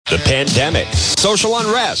the pandemic, social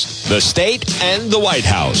unrest, the state, and the White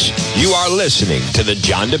House. You are listening to the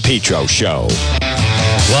John DePetro Show.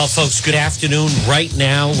 Well, folks, good afternoon. Right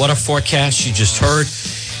now, what a forecast you just heard.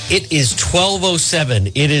 It is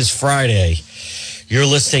 12:07. It is Friday. You're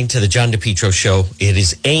listening to the John DePetro Show. It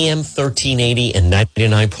is AM 1380 and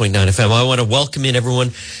 99.9 FM. I want to welcome in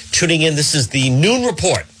everyone tuning in. This is the Noon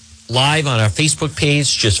Report live on our Facebook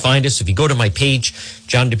page. Just find us. If you go to my page,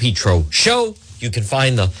 John DePetro Show, you can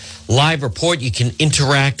find the live report. You can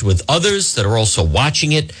interact with others that are also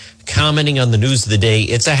watching it, commenting on the news of the day.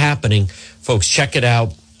 It's a happening. Folks, check it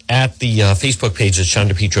out at the Facebook page of John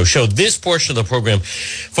DePetro Show. This portion of the program,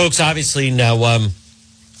 folks, obviously now,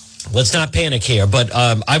 let's not panic here, but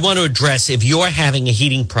I want to address if you're having a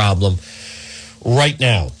heating problem right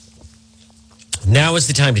now. Now is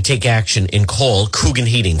the time to take action and call Coogan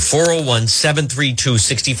Heating,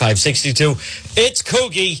 401-732-6562. It's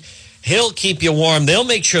Coogie. He'll keep you warm. They'll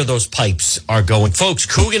make sure those pipes are going. Folks,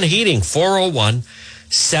 Coogan Heating,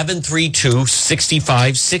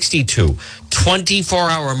 401-732-6562.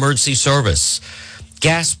 24-hour emergency service.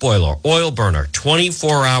 Gas boiler, oil burner,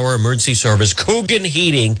 24-hour emergency service. Coogan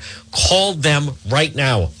Heating. Call them right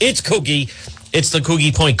now. It's Coogie. It's the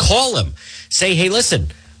Coogie Point. Call them. Say, hey, listen,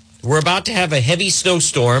 we're about to have a heavy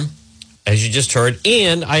snowstorm, as you just heard,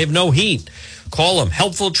 and I have no heat. Call them.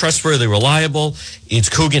 Helpful, trustworthy, reliable. It's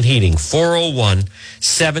Coogan Heating,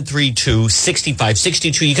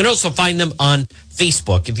 401-732-6562. You can also find them on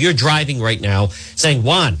Facebook. If you're driving right now saying,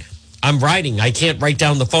 Juan, I'm riding, I can't write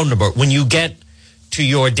down the phone number. When you get to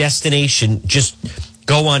your destination, just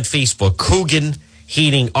go on Facebook, Coogan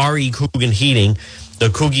Heating, R.E. Coogan Heating, the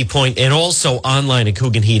Coogie Point, and also online at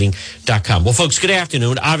CooganHeating.com. Well, folks, good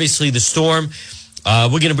afternoon. Obviously, the storm, we're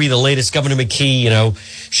going to be the latest Governor McKee,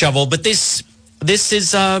 shovel, but this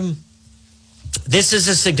is a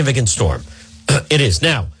significant storm. It is.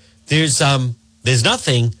 Now, there's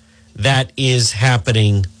nothing that is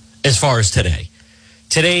happening as far as today.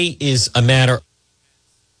 Today is a matter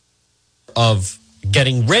of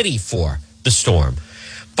getting ready for the storm.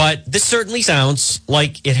 But this certainly sounds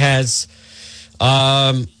like it has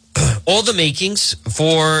all the makings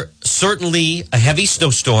for certainly a heavy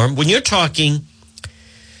snowstorm. When you're talking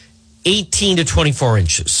 18 to 24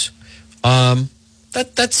 inches,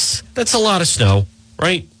 that's a lot of snow,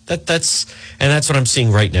 right? That's what I'm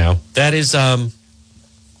seeing right now. That is,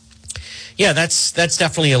 that's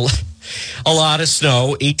definitely a lot of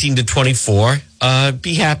snow, 18 to 24.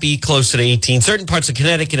 Be happy closer to 18. Certain parts of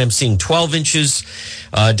Connecticut, I'm seeing 12 inches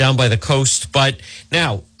down by the coast. But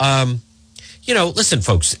now, listen,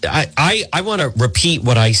 folks, I want to repeat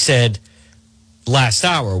what I said last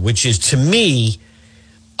hour, which is, to me,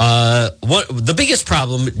 what the biggest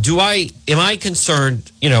problem, am I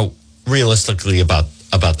concerned, realistically about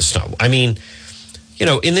the snow? I mean,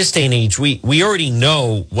 in this day and age, we already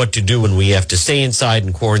know what to do when we have to stay inside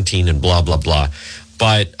and quarantine and blah, blah, blah.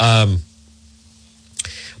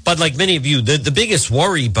 But like many of you, the biggest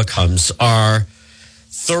worry becomes our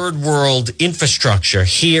third world infrastructure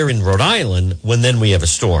here in Rhode Island when then we have a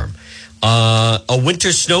storm. A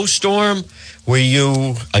winter snowstorm where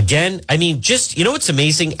what's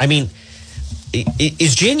amazing? I mean,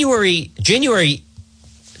 is January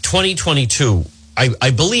 2022,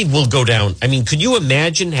 I believe, will go down. I mean, could you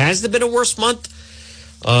imagine? Has there been a worse month?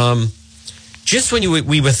 Just when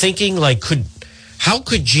we were thinking, like, how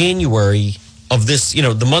could January of this,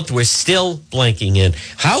 the month we're still blanking in,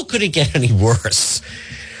 how could it get any worse?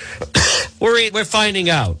 We're finding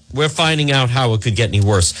out. We're finding out how it could get any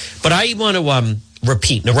worse. But I want to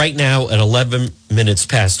repeat. Now, right now at 11 minutes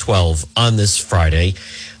past 12 on this Friday,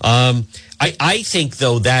 I think,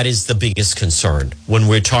 though, that is the biggest concern when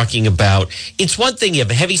we're talking about, it's one thing, you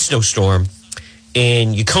have a heavy snowstorm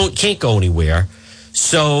and you can't go anywhere.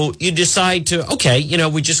 So you decide to,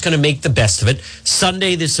 we're just going to make the best of it.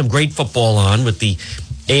 Sunday, there's some great football on with the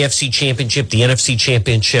AFC Championship, the NFC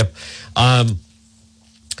Championship.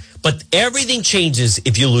 But everything changes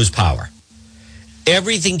if you lose power.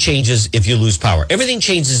 Everything changes if you lose power. Everything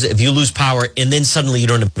changes if you lose power and then suddenly you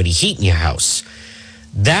don't have any heat in your house.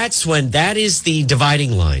 That is the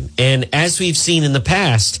dividing line. And as we've seen in the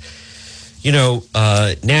past,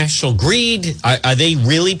 National Grid, are they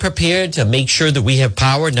really prepared to make sure that we have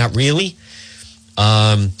power? Not really.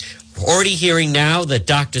 Already hearing now that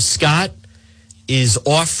Dr. Scott is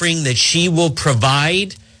offering that she will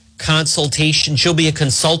provide consultation. She'll be a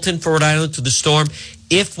consultant for Rhode Island through the storm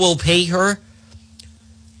if we'll pay her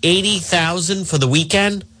 $80,000 for the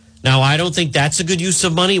weekend. Now, I don't think that's a good use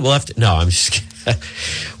of money. We'll have to. No, I'm just kidding.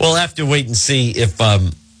 We'll have to wait and see if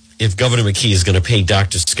if Governor McKee is going to pay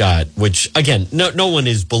Dr. Scott, which, again, no one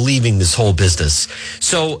is believing this whole business.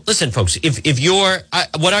 So, listen, folks, if you're,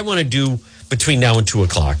 what I want to do between now and 2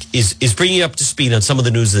 o'clock is bring you up to speed on some of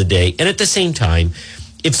the news of the day. And at the same time,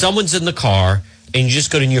 if someone's in the car and you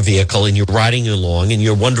just got in your vehicle and you're riding along and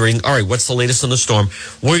you're wondering, all right, what's the latest on the storm?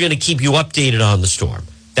 We're going to keep you updated on the storm.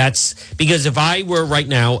 That's because if I were right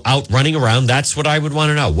now out running around, that's what I would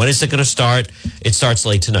want to know. When is it going to start? It starts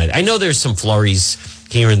late tonight. I know there's some flurries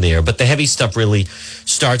here and there, but the heavy stuff really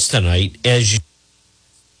starts tonight, as you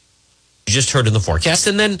just heard in the forecast.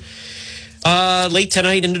 And then late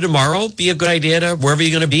tonight into tomorrow, be a good idea to wherever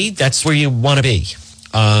you're going to be, that's where you want to be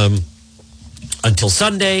until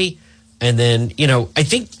Sunday. And then, I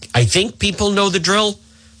think people know the drill.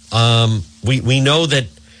 We know that.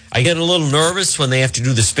 I get a little nervous when they have to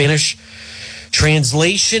do the Spanish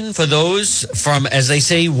translation for those from, as they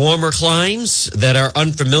say, warmer climes that are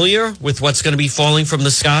unfamiliar with what's going to be falling from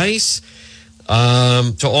the skies.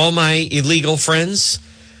 To all my illegal friends,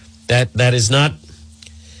 it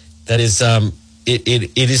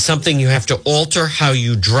is something you have to alter how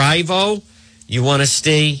you drive. You want to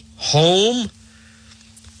stay home.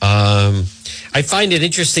 I find it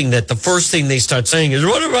interesting that the first thing they start saying is,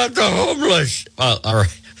 what about the homeless? All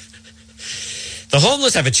right. The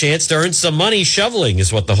homeless have a chance to earn some money shoveling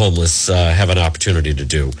is what the homeless have an opportunity to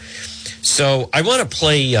do. So I want to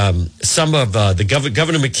play some of the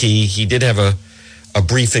Governor McKee. He did have a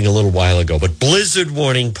briefing a little while ago, but blizzard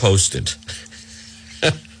warning posted.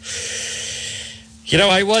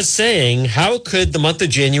 I was saying, how could the month of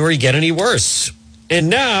January get any worse? And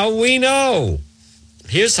now we know.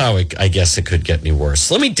 Here's how I guess it could get any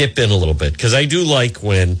worse. Let me dip in a little bit because I do like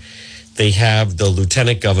when they have the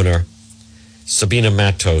Lieutenant Governor, Sabina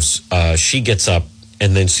Matos, she gets up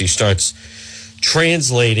and then she starts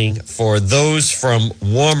translating for those from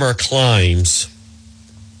warmer climes,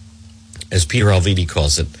 as Peter Alviti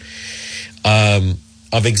calls it,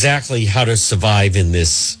 of exactly how to survive in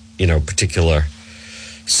this, particular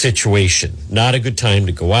situation. Not a good time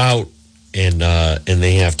to go out, and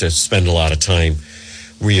they have to spend a lot of time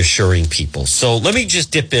reassuring people. So let me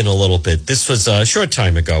just dip in a little bit. This was a short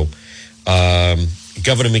time ago.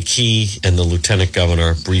 Governor McKee and the Lieutenant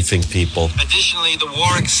Governor briefing people. Additionally, the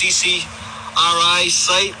Warwick CCRI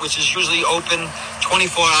site, which is usually open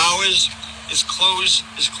 24 hours, is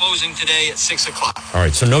closing today at 6 o'clock. All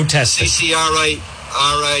right, so no testing. CCRI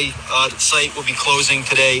site will be closing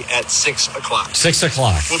today at 6 o'clock. 6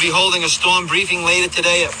 o'clock. We'll be holding a storm briefing later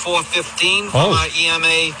today at 4:15 from our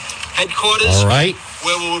EMA headquarters. All right.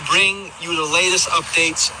 Where we will bring you the latest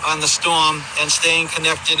updates on the storm and staying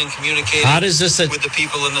connected and communicating with the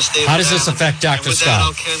people in the state. How does this affect Dr. With Scott? that,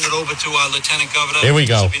 I'll hand it over to our Lieutenant Governor, Here we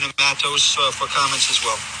go. Sabina Matos, for comments as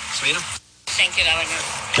well. Sabina? Thank you, Governor.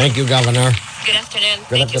 Thank you, Governor. Good afternoon.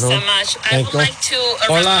 Good Thank you so much. I would like to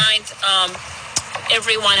remind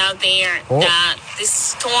everyone out there that this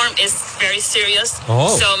storm is very serious.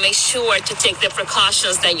 So make sure to take the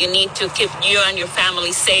precautions that you need to keep you and your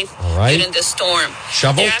family safe during the storm.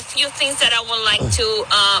 Shovel? There are a few things that I would like to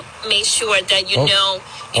make sure that you know.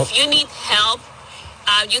 If you need help,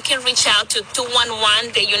 you can reach out to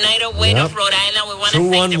 211, the United Way of Rhode Island. We want to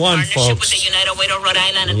thank the partnership with the United Way of Rhode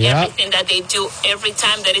Island and everything that they do every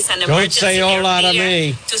time there is an emergency. Don't say hola to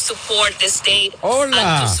me. To support the state and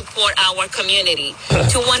to support our community.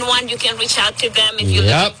 211, you can reach out to them if you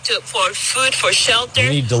look for food, for shelter,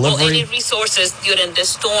 or any resources during the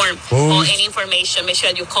storm, or any information. Make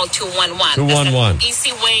sure you call 211. 211. That's an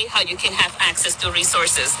easy way how you can have access to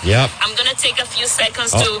resources. I'm going to take a few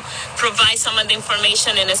seconds to provide some of the information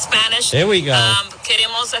in Spanish. There we go.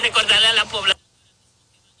 Queremos recordarle a la población.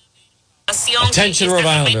 Attention, Rhode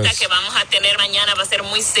Islanders. Que vamos a tener mañana va a ser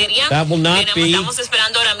muy seria. That will not be Estamos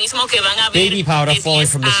esperando ahora mismo que van a haber baby powder falling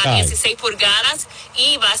from the sky. 16 pulgadas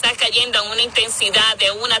y va a estar cayendo en una intensidad de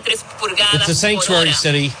 1 a 3 pulgadas. It's a sanctuary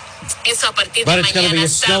city. Eso a partir but de it's going to be a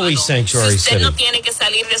snowy sanctuary si usted city. No tiene que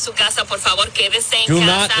salir de su casa, por favor, quédese en Do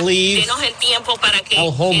casa. not leave Denos el tiempo para que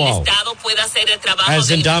el Estado pueda hacer el trabajo as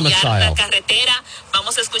de in domicile. la carretera.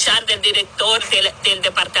 Vamos a escuchar del director del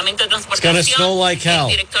Departamento de Transportación, It's snow like hell.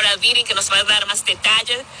 el director Alviri, que nos va a dar más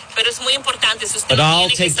detalles. Pero es muy importante, si usted But no I'll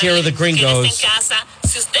tiene take que care salir, of the gringos. quédese en casa.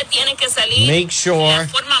 Si usted tiene que salir, make sure la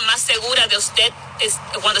forma más segura de usted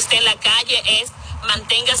cuando esté en la calle es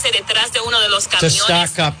manténgase detrás de uno de los camiones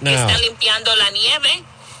que están limpiando la nieve,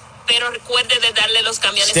 pero recuerde de darle los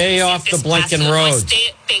camiones Stay off the blanking roads. No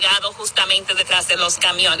esté pegado justamente detrás de los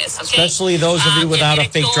camiones, especially those of you without a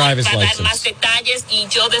fake driver's license. Más detalles y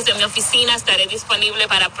yo desde mi oficina estaré disponible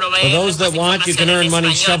para proveer. For those that want, you can earn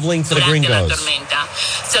money shoveling for the gringos.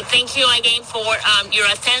 So thank you again for your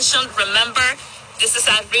attention. Remember, this is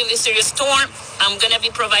a really serious storm. I'm going to be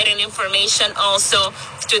providing information also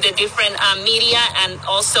to the different media and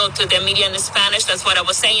also to the media in Spanish. That's what I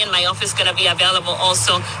was saying. My office is going to be available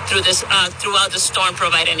also through this throughout the storm,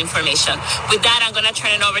 providing information. With that, I'm going to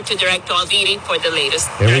turn it over to Director Aldidi for the latest.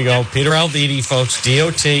 Here we go. Peter Aldidi, folks,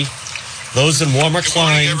 DOT. Those in warmer Good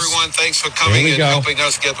climes. morning, everyone. Thanks for coming and helping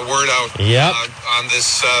us get the word out on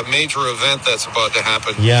this major event that's about to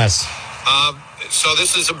happen. Yes. So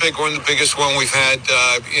this is a big one, the biggest one we've had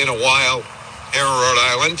in a while here in Rhode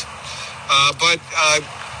Island. But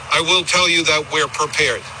I will tell you that we're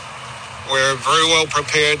prepared. We're very well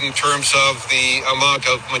prepared in terms of the amount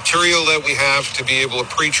of material that we have to be able to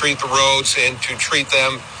pre-treat the roads and to treat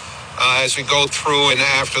them as we go through and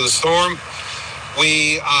after the storm.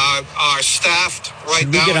 We are staffed right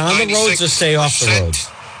now. Should we get on the roads or stay off the roads?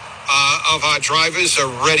 Of our drivers are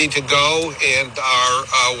ready to go and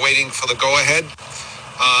are waiting for the go-ahead.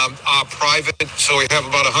 Our private, so we have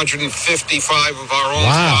about 155 of our own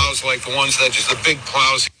plows, like the ones that just the big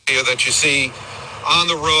plows here that you see on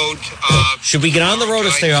the road. Should we get on the road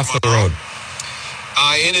or stay off the road?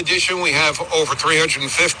 In addition, we have over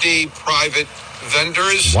 350 private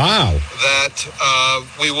vendors that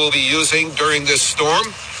we will be using during this storm,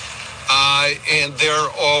 and they're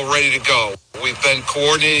all ready to go. We've been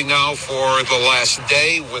coordinating now for the last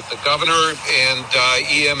day with the governor and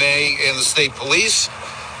EMA and the state police,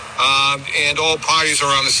 and all parties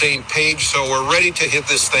are on the same page, so we're ready to hit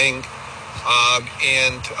this thing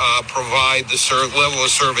and provide the level of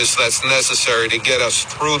service that's necessary to get us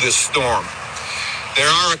through this storm. There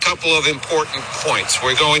are a couple of important points.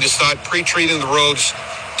 We're going to start pre-treating the roads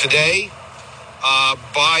today.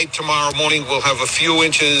 By tomorrow morning, we'll have a few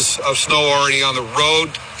inches of snow already on the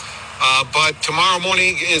road. But tomorrow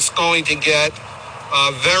morning is going to get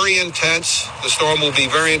very intense. The storm will be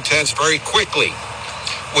very intense very quickly,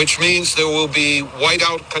 which means there will be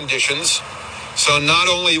whiteout conditions. So not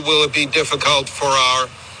only will it be difficult for our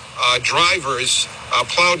drivers,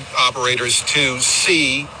 plow operators to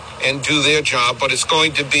see and do their job, but it's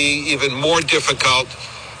going to be even more difficult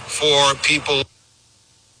for people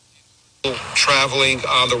traveling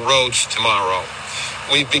on the roads tomorrow.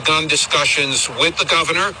 We've begun discussions with the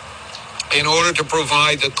governor in order to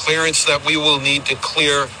provide the clearance that we will need to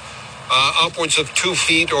clear upwards of 2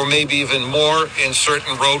 feet or maybe even more in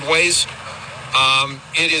certain roadways.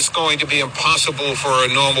 It is going to be impossible for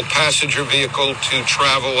a normal passenger vehicle to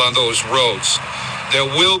travel on those roads. There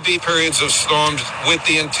will be periods of storms with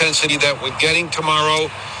the intensity that we're getting tomorrow,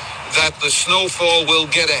 that the snowfall will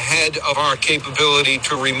get ahead of our capability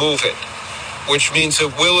to remove it, which means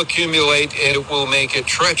it will accumulate and it will make it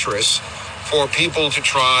treacherous for people to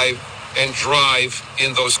try and drive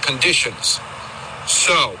in those conditions.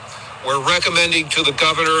 So we're recommending to the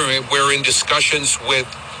governor, and we're in discussions with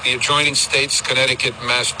the adjoining states, Connecticut,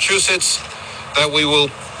 Massachusetts, that we will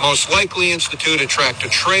most likely institute a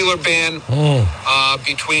tractor-trailer ban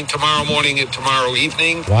between tomorrow morning and tomorrow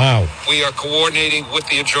evening. Wow. We are coordinating with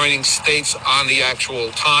the adjoining states on the actual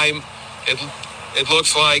time. It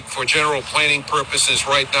looks like for general planning purposes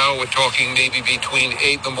right now, we're talking maybe between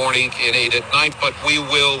 8 in the morning and 8 at night, but we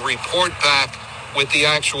will report back with the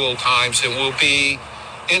actual times, and we'll be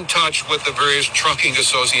in touch with the various trucking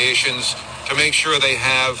associations to make sure they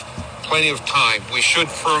have plenty of time. We should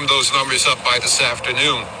firm those numbers up by this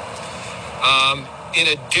afternoon. In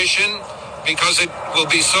addition, because it will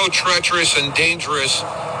be so treacherous and dangerous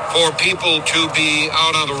for people to be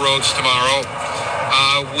out on the roads tomorrow,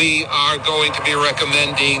 we are going to be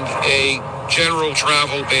recommending a general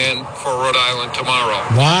travel ban for Rhode Island tomorrow.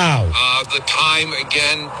 Wow. The time,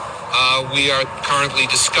 again, we are currently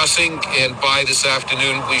discussing, and by this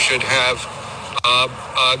afternoon we should have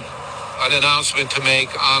an announcement to make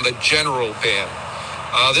on the general ban.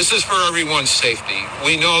 This is for everyone's safety.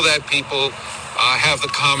 We know that people have the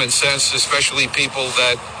common sense, especially people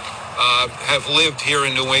that have lived here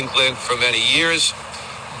in New England for many years.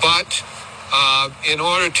 But in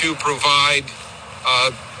order to provide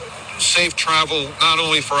safe travel, not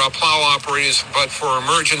only for our plow operators, but for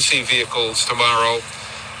emergency vehicles tomorrow,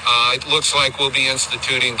 it looks like we'll be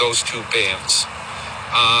instituting those two bans.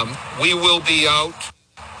 We will be out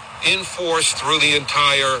in force through the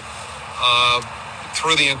entire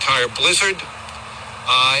blizzard.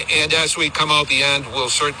 And as we come out the end, we'll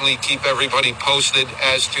certainly keep everybody posted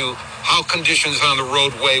as to how conditions on the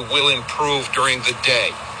roadway will improve during the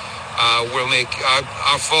day. We'll make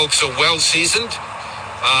our folks are well seasoned.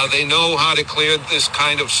 They know how to clear this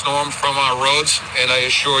kind of storm from our roads, and I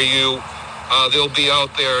assure you they'll be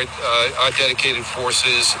out there, our dedicated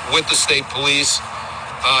forces with the state police,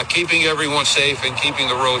 keeping everyone safe and keeping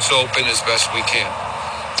the roads open as best we can.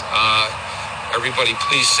 everybody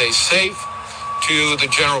please stay safe. To the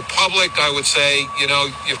general public, I would say,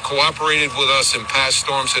 you've cooperated with us in past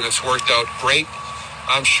storms and it's worked out great.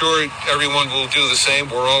 I'm sure everyone will do the same.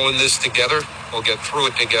 We're all in this together. We'll get through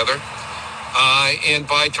it together. And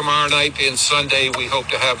by tomorrow night and Sunday, we hope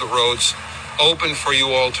to have the roads open for you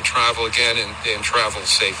all to travel again and travel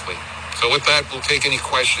safely. So with that, we'll take any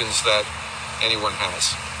questions that anyone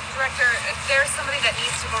has. Director, if there's somebody that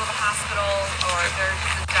needs to go to the hospital or there's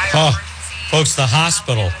a dire emergency... Folks, the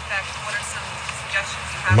hospital. What are some suggestions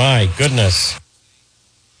you have? My goodness.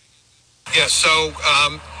 Yes, so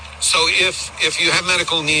if you have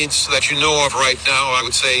medical needs that you know of right now, I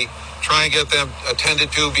would say try and get them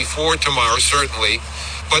attended to before tomorrow, certainly.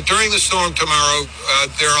 But during the storm tomorrow,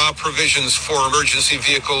 there are provisions for emergency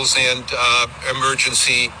vehicles and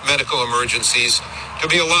medical emergencies to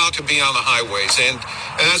be allowed to be on the highways. And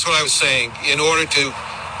that's what I was saying. In order to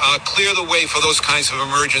clear the way for those kinds of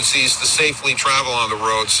emergencies to safely travel on the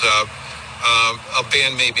roads, a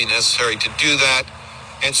ban may be necessary to do that.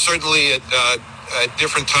 And certainly at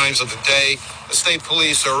different times of the day, the state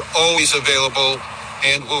police are always available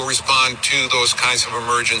and will respond to those kinds of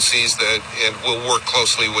emergencies and we'll work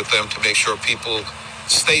closely with them to make sure people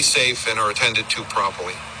stay safe and are attended to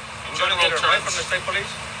properly. In general terms, from the state police?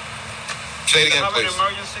 Say it again, please. If I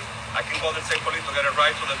have an emergency, I can call the state police to get a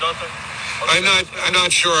ride to the doctor? I'm not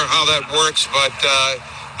sure how that works, but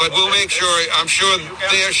we'll make sure. I'm sure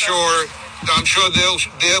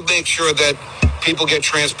they'll make sure that people get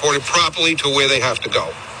transported properly to where they have to go.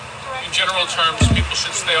 In general terms, people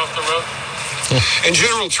should stay off the road? In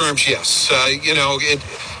general terms, yes.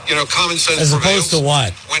 Common sense As prevails. opposed to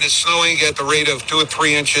what? When it's snowing at the rate of 2 or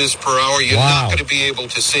 3 inches per hour, you're not going to be able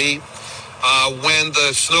to see. When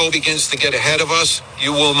the snow begins to get ahead of us,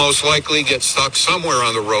 you will most likely get stuck somewhere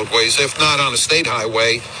on the roadways, if not on a state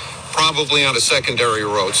highway, probably on a secondary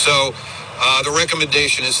road. So the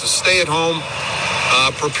recommendation is to stay at home,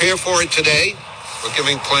 prepare for it today. We're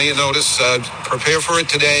giving plenty of notice. Prepare for it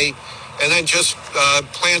today, and then just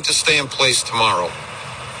plan to stay in place tomorrow.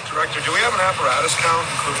 Director, do we have an apparatus count,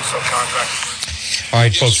 including subcontractors? All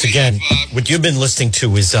right, folks, again, what you've been listening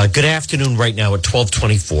to is Good Afternoon right now at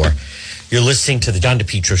 1224. You're listening to the John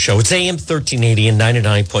DePetro Show. It's AM 1380 and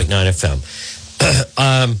 99.9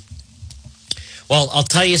 FM. Well, I'll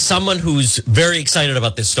tell you, someone who's very excited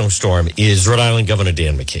about this snowstorm is Rhode Island Governor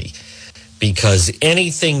Dan McKee. Because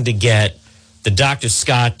anything to get the Dr.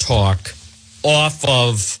 Scott talk off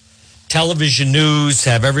of television news,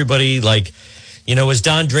 have everybody as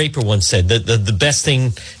Don Draper once said, the best thing,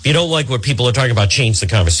 if you don't like what people are talking about, change the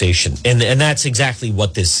conversation. And that's exactly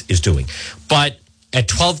what this is doing. But at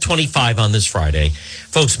 12:25 on this Friday,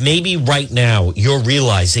 folks, maybe right now you're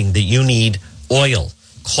realizing that you need oil.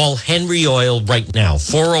 Call Henry Oil right now,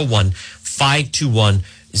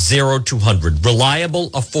 401-521-0200.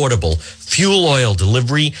 Reliable, affordable fuel oil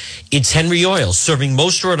delivery. It's Henry Oil, serving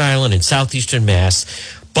most Rhode Island and southeastern Mass.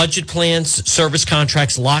 Budget plans, service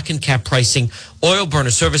contracts, lock and cap pricing, oil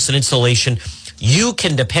burner service and installation. You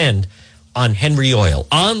can depend on Henry Oil.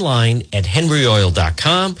 Online at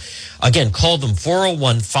henryoil.com. Again, call them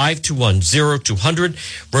 401-521-0200.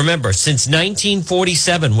 Remember, since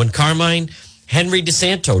 1947, when Carmine Henry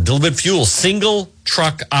DeSanto delivered fuel, single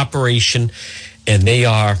truck operation, and they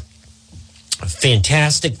are a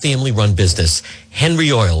fantastic family-run business.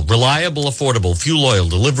 Henry Oil, reliable, affordable fuel oil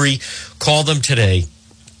delivery. Call them today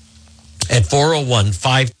at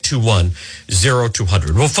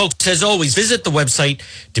 401-521-0200. Well, folks, as always, visit the website,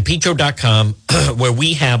 DePetro.com, where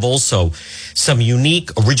we have also some unique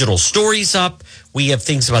original stories up. We have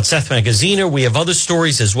things about Seth Magaziner. We have other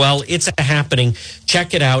stories as well. It's happening.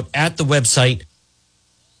 Check it out at the website,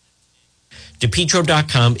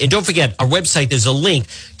 DePetro.com. And don't forget, our website, there's a link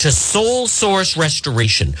to Soul Source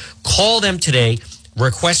Restoration. Call them today.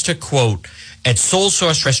 Request a quote at Soul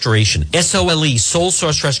Source Restoration, SOLE, Soul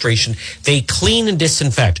Source Restoration. They clean and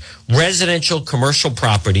disinfect residential, commercial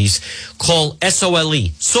properties. Call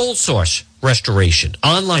SOLE, Soul Source Restoration.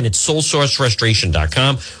 Online at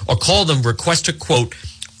soulsourcerestoration.com or call them, request a quote,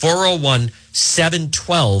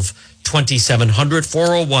 401-712-2700,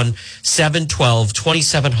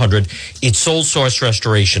 401-712-2700. It's Soul Source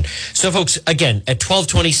Restoration. So, folks, again, at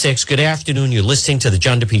 1226, good afternoon. You're listening to the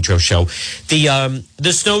John DePetro Show. The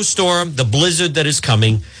snowstorm, the blizzard that is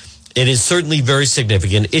coming, it is certainly very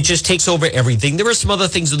significant. It just takes over everything. There are some other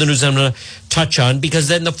things in the news I'm going to touch on, because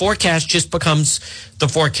then the forecast just becomes the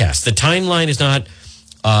forecast. The timeline is not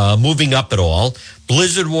moving up at all.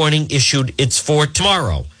 Blizzard warning issued. It's for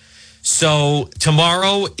tomorrow. So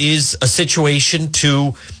tomorrow is a situation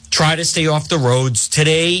to try to stay off the roads.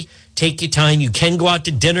 Today, Take your time. You can go out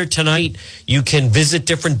to dinner tonight. You can visit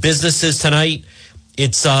different businesses tonight.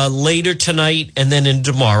 It's later tonight and then in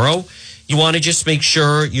tomorrow. You want to just make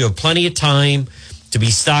sure you have plenty of time to be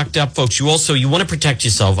stocked up, folks. You want to protect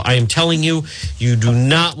yourself. I am telling you, you do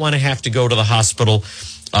not want to have to go to the hospital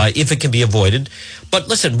if it can be avoided. But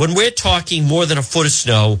listen, when we're talking more than a foot of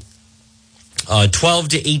snow, 12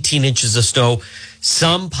 to 18 inches of snow,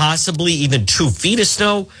 some possibly even 2 feet of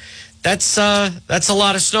snow, that's a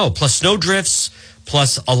lot of snow, plus snow drifts,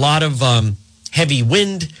 plus a lot of heavy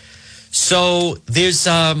wind. So there's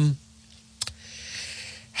a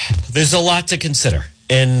lot to consider.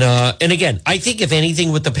 And again, I think if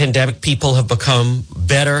anything with the pandemic, people have become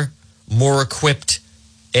better, more equipped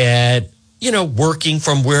at, working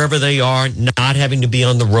from wherever they are, not having to be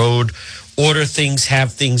on the road, order things,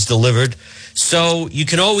 have things delivered. So you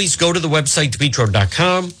can always go to the website,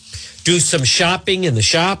 DePetro.com, do some shopping in the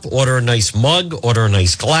shop, order a nice mug, order a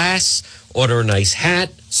nice glass, order a nice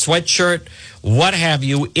hat, sweatshirt, what have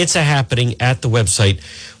you. It's a happening at the website,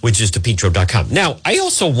 which is DePetro.com. Now, I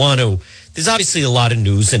also want to, there's obviously a lot of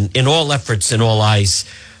news, and in all efforts and all eyes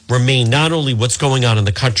remain not only what's going on in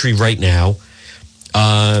the country right now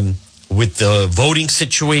with the voting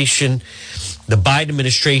situation. The Biden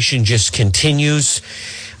administration just continues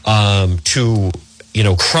to,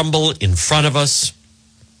 crumble in front of us.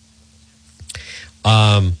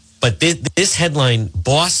 But this headline,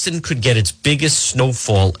 Boston could get its biggest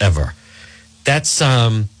snowfall ever. That's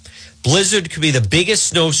blizzard could be the biggest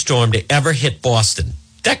snowstorm to ever hit Boston.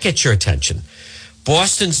 That gets your attention.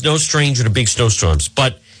 Boston's no stranger to big snowstorms,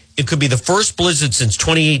 but it could be the first blizzard since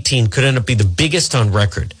 2018, could end up being the biggest on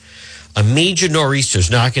record. A major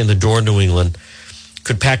nor'easter's knocking on the door of New England,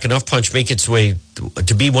 could pack enough punch, make its way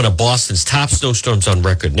to be one of Boston's top snowstorms on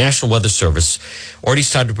record. National Weather Service already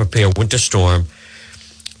started to prepare a winter storm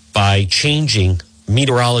by changing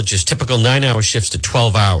meteorologists' typical 9-hour shifts to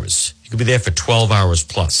 12 hours. You could be there for 12 hours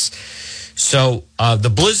plus. So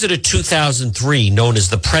the blizzard of 2003, known as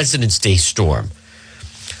the President's Day storm,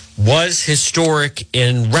 was historic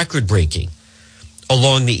and record-breaking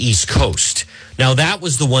along the East Coast. Now, that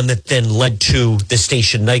was the one that then led to the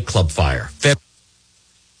Station nightclub fire,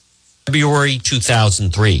 February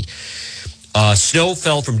 2003. Snow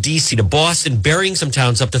fell from D.C. to Boston, burying some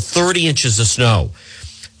towns up to 30 inches of snow.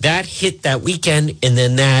 That hit that weekend, and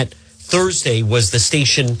then that Thursday was the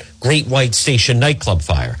Station, Great White Station nightclub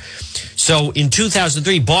fire. So in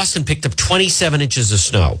 2003, Boston picked up 27 inches of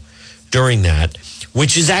snow during that,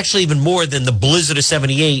 which is actually even more than the blizzard of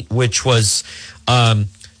 78, which was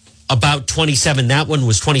about 27. That one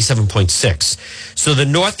was 27.6. So the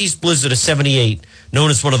Northeast blizzard of 78, known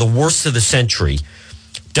as one of the worst of the century,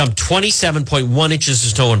 dumped 27.1 inches of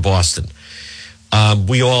snow in Boston.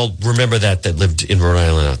 We all remember that lived in Rhode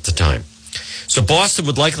Island at the time. So Boston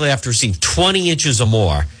would likely have to receive 20 inches or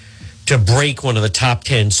more to break one of the top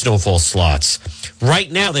 10 snowfall slots. Right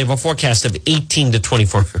now, they have a forecast of 18 to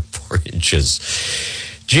 24 inches.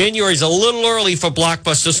 January is a little early for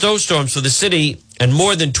blockbuster snowstorms for the city, and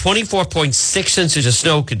more than 24.6 inches of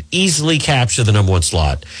snow could easily capture the number one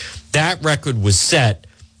slot. That record was set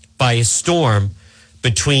by a storm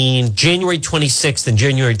between January 26th and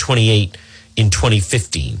January 28th in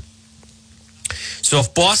 2015. So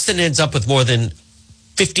if Boston ends up with more than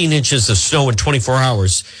 15 inches of snow in 24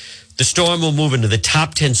 hours, the storm will move into the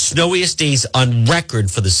top 10 snowiest days on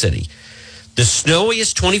record for the city. The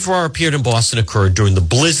snowiest 24-hour period in Boston occurred during the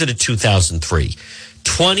blizzard of 2003.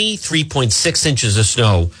 23.6 inches of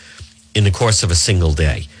snow in the course of a single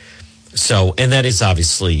day. So, and that is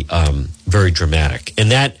obviously very dramatic.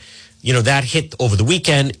 And that, that hit over the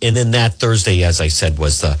weekend. And then that Thursday, as I said,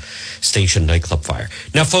 was the Station nightclub fire.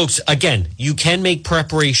 Now, folks, again, you can make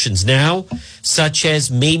preparations now, such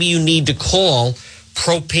as maybe you need to call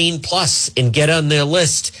Propane Plus and get on their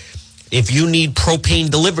list. If you need propane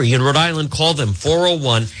delivery in Rhode Island, call them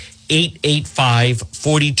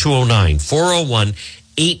 401-885-4209.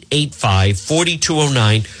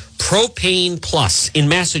 401-885-4209. Propane Plus in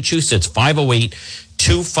Massachusetts,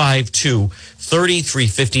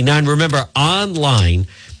 508-252-3359. Remember, online,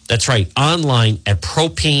 that's right, online at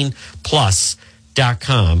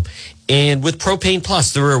propaneplus.com. And with Propane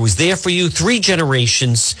Plus, they're always there for you. 3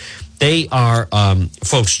 generations. They are,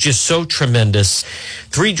 folks, just so tremendous.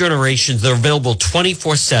 3 generations. They're available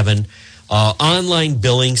 24/7. Online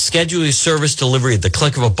billing, schedule your service delivery at the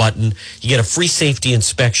click of a button. You get a free safety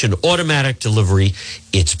inspection, automatic delivery.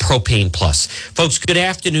 It's Propane Plus. Folks, good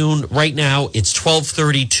afternoon. Right now, it's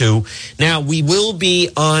 12:32. Now, we will be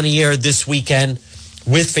on air this weekend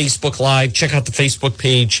with Facebook Live. Check out the Facebook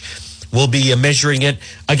page. We'll be measuring it.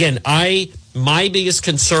 Again, I my biggest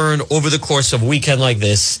concern over the course of a weekend like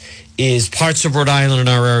this is parts of Rhode Island in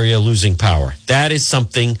our area losing power. That is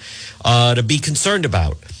something to be concerned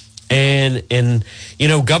about. And you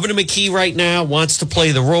know, Governor McKee right now wants to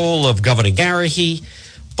play the role of Governor Garrahy,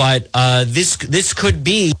 but this could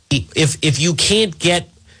be, if you can't get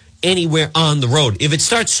anywhere on the road, if it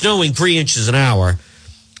starts snowing 3 inches an hour,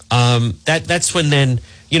 that's when then,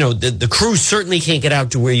 you know, the crew certainly can't get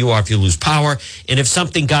out to where you are if you lose power. And if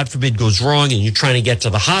something, God forbid, goes wrong and you're trying to get to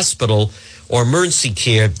the hospital or emergency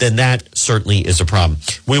care, then that certainly is a problem.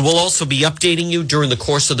 We will also be updating you during the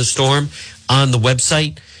course of the storm on the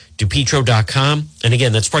website, DePetro.com. And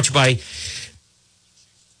again, that's brought to you by,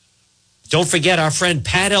 don't forget, our friend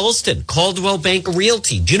Pat Elston, Caldwell Bank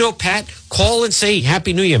Realty. Do you know Pat? Call and say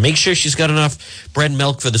Happy New Year. Make sure she's got enough bread and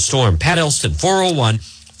milk for the storm. Pat Elston,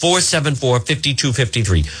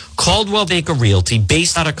 401-474-5253. Caldwell Bank Realty,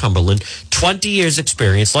 based out of Cumberland, 20 years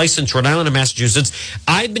experience, licensed Rhode Island and Massachusetts.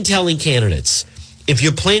 I've been telling candidates, if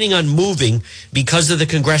you're planning on moving because of the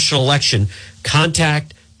congressional election,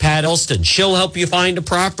 contact Pat Elston. She'll help you find a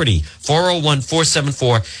property.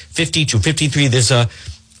 401-474-5253. There's a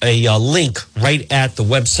link right at the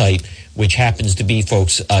website, which happens to be,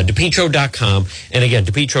 folks, DePetro.com. And again,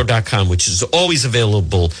 DePetro.com, which is always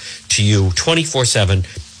available to you 24/7.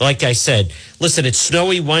 Like I said, listen, it's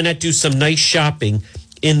snowy. Why not do some nice shopping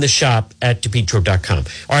in the shop at DePetro.com?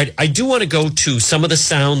 All right, I do want to go to some of the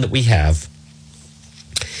sound that we have.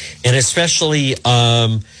 And especially,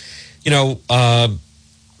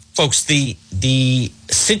 folks, the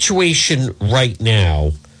situation right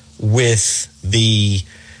now with the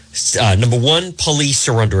number one, police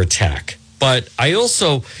are under attack. But I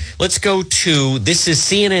also, let's go to, this is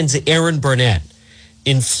CNN's Aaron Burnett.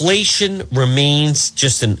 Inflation remains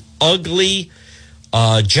just an ugly,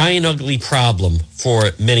 giant ugly problem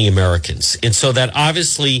for many Americans. And so that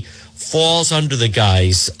obviously falls under the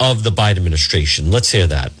guise of the Biden administration. Let's hear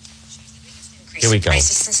that. Here we go.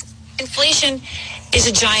 Inflation is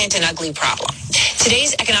a giant and ugly problem.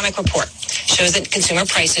 Today's economic report shows that consumer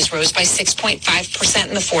prices rose by 6.5%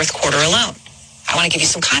 in the fourth quarter alone. I want to give you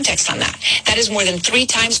some context on that. That is more than 3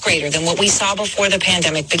 times greater than what we saw before the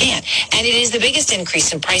pandemic began. And it is the biggest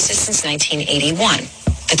increase in prices since 1981,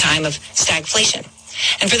 the time of stagflation.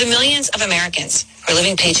 And for the millions of Americans who are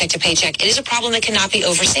living paycheck to paycheck, it is a problem that cannot be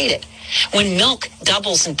overstated. When milk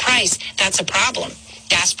doubles in price, that's a problem.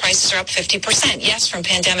 Gas prices are up 50%, yes, from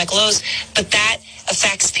pandemic lows, but that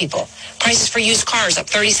affects people. Prices for used cars up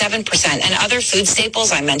 37%, and other food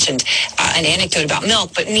staples, I mentioned an anecdote about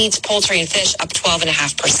milk, but meats, poultry, and fish up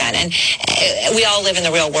 12.5%. And we all live in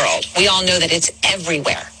the real world. We all know that it's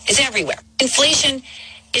everywhere. It's everywhere. Inflation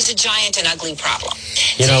is a giant and ugly problem.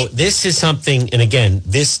 You know, this is something, and again,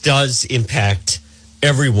 this does impact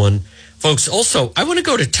everyone. Folks, also, I want to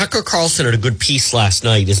go to Tucker Carlson at a good piece last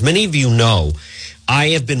night. As many of you know, I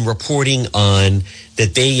have been reporting on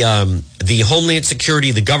that the Homeland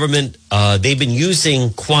Security, the government, they've been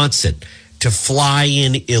using Quonset to fly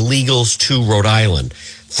in illegals to Rhode Island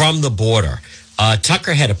from the border.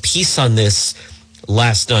 Tucker had a piece on this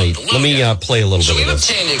last night. Let me play a little bit of this.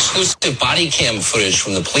 So we've obtained exclusive body cam footage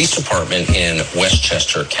from the police department in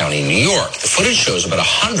Westchester County, New York. The footage shows about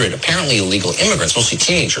 100 apparently illegal immigrants, mostly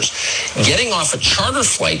teenagers, getting off a charter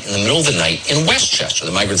flight in the middle of the night in Westchester.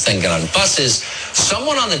 The migrants then get on buses.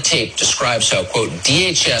 Someone on the tape describes how, quote,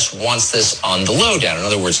 DHS wants this on the lowdown. In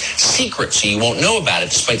other words, secret, so you won't know about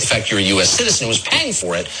it, despite the fact you're a U.S. citizen who is paying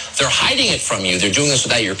for it. They're hiding it from you. They're doing this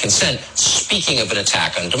without your consent. Speaking of an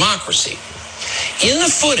attack on democracy. In the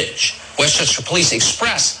footage, Westchester police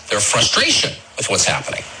express their frustration with what's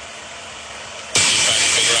happening. Trying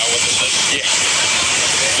to figure out what this is? Yeah.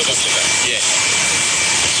 Yeah.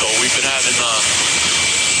 So we've been having,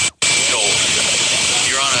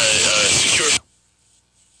 you're on a secure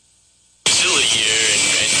facility here,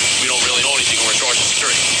 and we don't really know anything, and we're charged with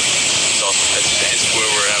security. So that's where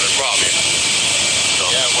we're having a problem here. So,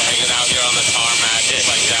 yeah, we're hanging out here on the tarmac, yeah.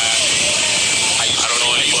 Like that. I don't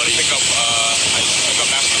know anybody. I used to pick up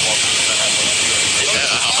basketball games that have security.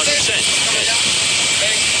 Yeah, 100%. Yeah.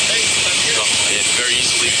 Yeah, very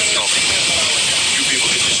easily, you people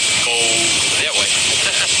could just go that way.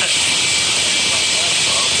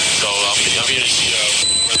 So I'm here to see.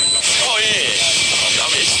 Oh yeah. I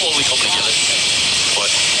mean, it's slowly coming together, but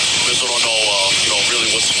we still don't know, really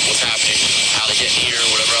what's happening, how they get here,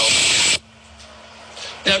 whatever else.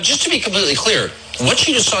 Now, just to be completely clear, what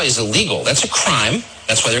you just saw is illegal. That's a crime.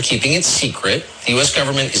 That's why they're keeping it secret. The U.S.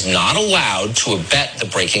 government is not allowed to abet the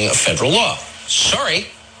breaking of federal law. Sorry.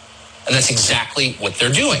 And that's exactly what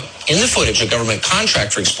they're doing. In the footage, a government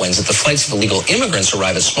contractor explains that the flights of illegal immigrants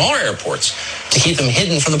arrive at smaller airports to keep them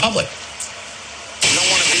hidden from the public.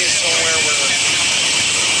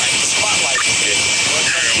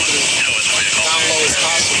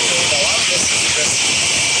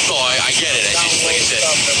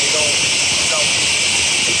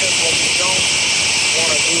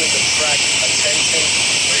 want to do is attract attention.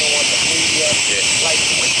 They don't want the media. Yeah. Like,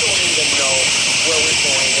 we don't even know where we're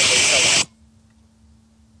going when they tell us.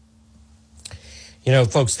 You know,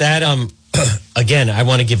 folks, that, again, I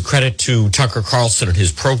want to give credit to Tucker Carlson and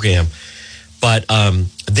his program, but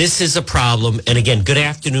this is a problem. And again, good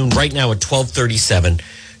afternoon. Right now at 12:37,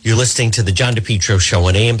 you're listening to the John DePetro Show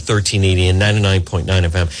on AM 1380 and 99.9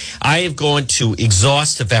 FM. I have gone to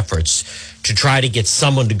exhaustive efforts to try to get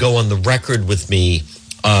someone to go on the record with me.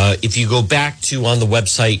 If you go back to on the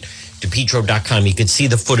website, DePetro.com, you can see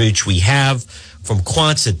the footage we have from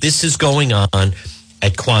Quonset. This is going on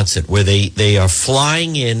at Quonset, where they are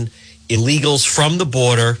flying in illegals from the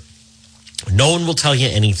border. No one will tell you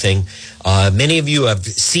anything. Many of you have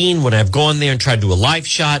seen when I've gone there and tried to do a live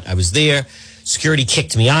shot. I was there. Security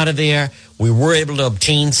kicked me out of there. We were able to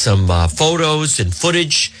obtain some photos and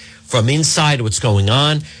footage from inside what's going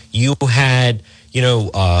on. You had,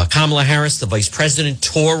 Kamala Harris, the vice president,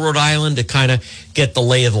 tour Rhode Island to kind of get the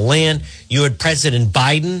lay of the land. You had President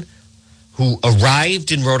Biden, who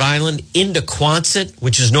arrived in Rhode Island into Quonset,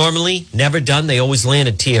 which is normally never done. They always land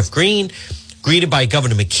at TF Green, greeted by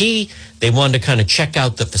Governor McKee. They wanted to kind of check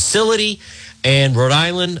out the facility. And Rhode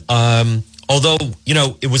Island, although,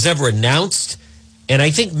 it was never announced, and I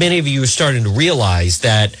think many of you are starting to realize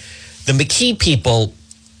that the McKee people,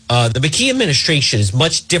 the McKee administration is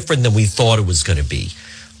much different than we thought it was going to be.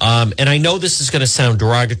 And I know this is going to sound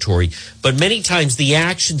derogatory, but many times the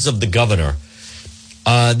actions of the governor,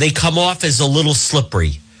 they come off as a little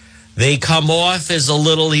slippery. They come off as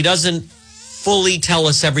he doesn't fully tell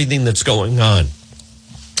us everything that's going on.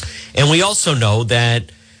 And we also know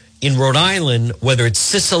that in Rhode Island, whether it's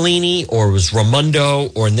Cicilline or it was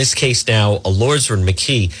Raimondo, or in this case now, Alorza and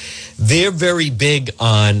McKee, they're very big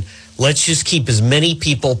on let's just keep as many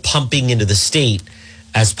people pumping into the state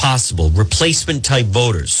as possible, replacement type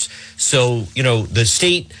voters. So, the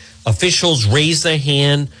state officials raised their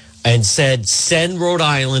hand and said, send Rhode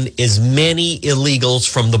Island as many illegals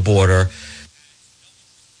from the border.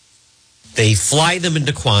 They fly them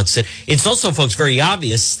into Quonset. It's also, folks, very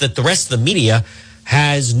obvious that the rest of the media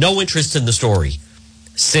has no interest in the story,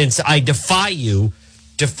 since I defy you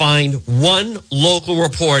to find one local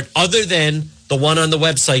report other than the one on the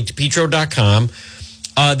website, DePetro.com,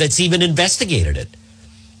 that's even investigated it.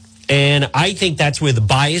 And I think that's where the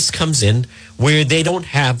bias comes in, where they don't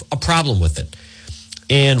have a problem with it.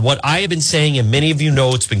 And what I have been saying, and many of you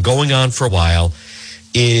know it's been going on for a while,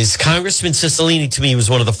 is Congressman Cicilline, to me, was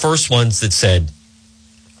one of the first ones that said,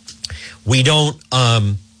 we don't,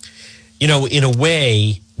 in a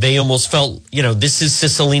way, they almost felt, this is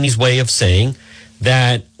Cicilline's way of saying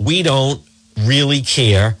that we don't really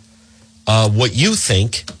care what you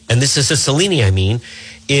think, and this is Cicilline, I mean,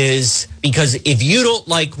 is because if you don't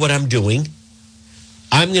like what I'm doing,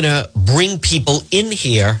 I'm going to bring people in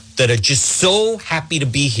here that are just so happy to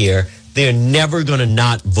be here, they're never going to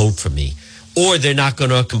not vote for me, or they're not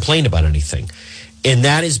going to complain about anything. And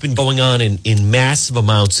that has been going on in massive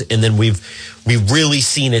amounts, and then we've really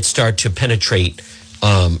seen it start to penetrate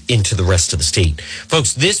into the rest of the state.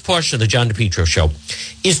 Folks, this portion of the John DePetro Show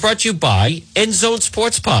is brought to you by End Zone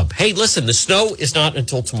Sports Pub. Hey, listen, the snow is not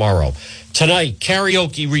until tomorrow. Tonight,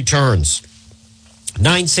 karaoke returns.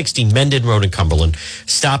 960 Mendon Road in Cumberland.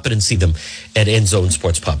 Stop it and see them at End Zone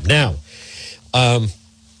Sports Pub. Now, I'm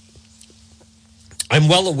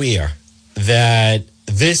well aware that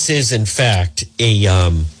this is, in fact, a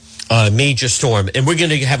major storm, and we're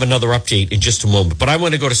going to have another update in just a moment. But I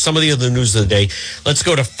want to go to some of the other news of the day. Let's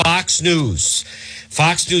go to Fox News.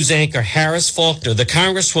 Fox News anchor Harris Faulkner, the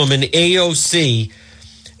Congresswoman AOC,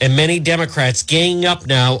 and many Democrats ganging up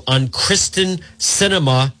now on Kristen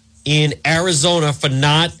Sinema in Arizona for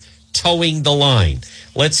not towing the line.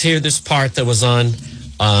 Let's hear this part that was on.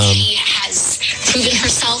 She has proven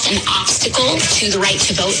herself an obstacle to the right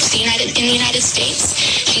to vote in the United States.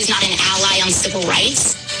 She's not an ally on civil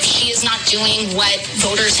rights. She is not doing what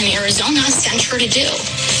voters in Arizona sent her to do.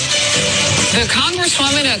 The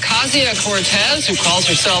Congresswoman Ocasio-Cortez, who calls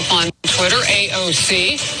herself on Twitter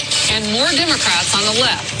AOC, and more Democrats on the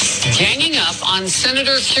left ganging up on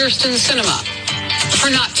Senator Kyrsten Sinema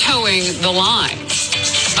for not towing the line.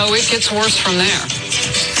 Oh, it gets worse from there.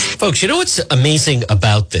 Folks, you know what's amazing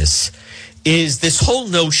about this is this whole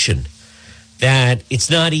notion that it's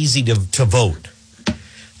not easy to vote.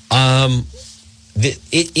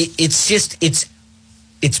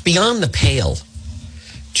 It's beyond the pale.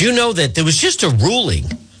 Do you know that there was just a ruling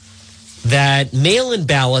that mail-in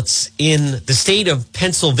ballots in the state of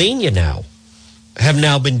Pennsylvania have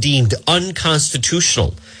now been deemed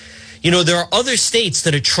unconstitutional? You know, there are other states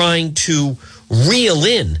that are trying to reel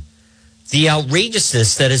in the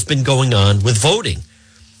outrageousness that has been going on with voting.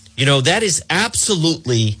 That is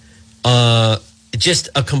absolutely just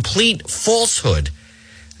a complete falsehood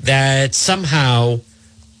that somehow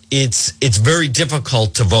it's very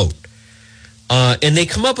difficult to vote. And they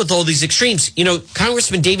come up with all these extremes.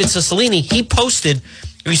 Congressman David Cicilline,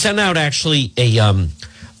 he sent out actually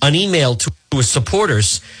an email to his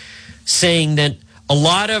supporters saying that a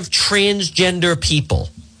lot of transgender people,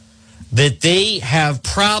 that they have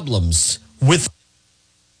problems with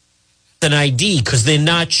an ID because they're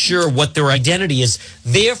not sure what their identity is.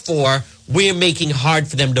 Therefore, we're making it hard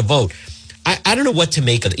for them to vote. I don't know what to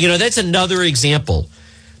make of it. That's another example.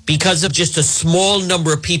 Because of just a small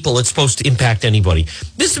number of people, it's supposed to impact anybody.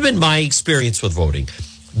 This has been my experience with voting.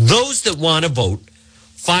 Those that want to vote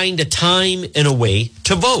find a time and a way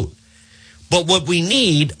to vote. But what we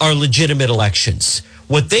need are legitimate elections.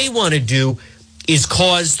 What they want to do is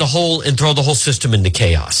cause and throw the whole system into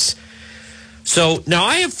chaos. So now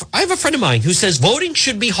I have a friend of mine who says voting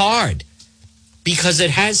should be hard because it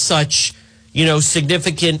has such,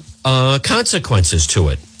 significant consequences to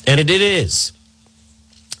it. And it is.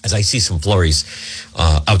 As I see some flurries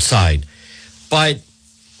outside. But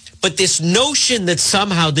this notion that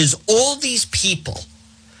somehow there's all these people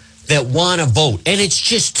that want to vote, and it's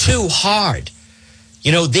just too hard.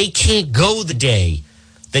 They can't go the day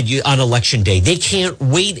on election day. They can't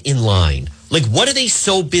wait in line. Like, what are they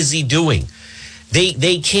so busy doing?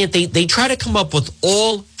 They can't. They try to come up with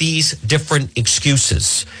all these different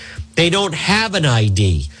excuses. They don't have an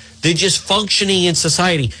ID. They're just functioning in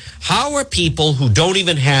society. How are people who don't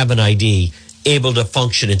even have an ID able to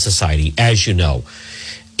function in society, as you know?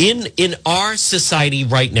 In our society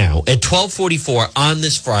right now, at 12:44 on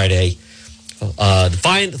this Friday,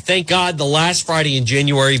 thank God the last Friday in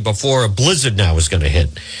January before a blizzard now is going to hit.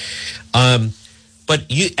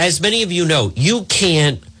 But as many of you know, you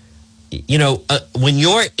can't, when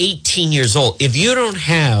you're 18 years old, if you don't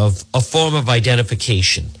have a form of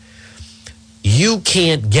identification, you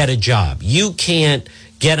can't get a job. You can't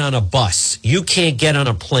get on a bus. You can't get on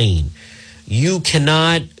a plane. You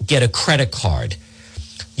cannot get a credit card.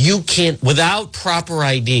 You can't, without proper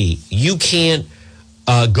ID, you can't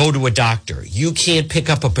go to a doctor. You can't pick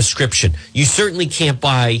up a prescription. You certainly can't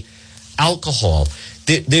buy alcohol.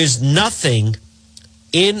 There's nothing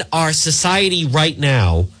in our society right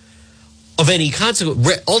now of any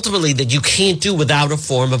consequence, ultimately, that you can't do without a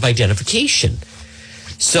form of identification.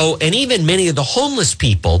 So, and even many of the homeless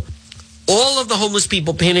people, all of the homeless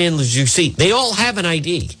people, panhandlers you see, they all have an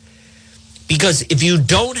ID. Because if you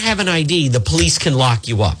don't have an ID, the police can lock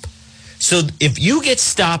you up. So if you get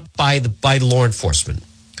stopped by law enforcement,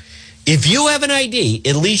 if you have an ID,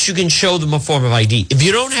 at least you can show them a form of ID. If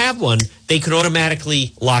you don't have one, they can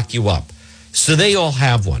automatically lock you up. So they all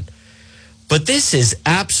have one. But this is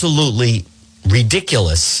absolutely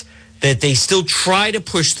ridiculous that they still try to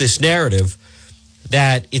push this narrative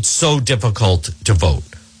that it's so difficult to vote.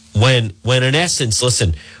 When in essence,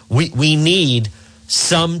 listen, we need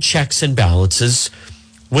some checks and balances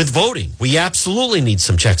with voting. We absolutely need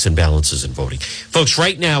some checks and balances in voting. Folks,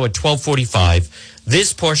 right now at 12:45,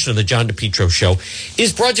 this portion of the John DePetro Show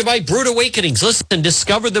is brought to you by Brewed Awakenings. Listen,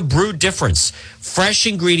 discover the brewed difference. Fresh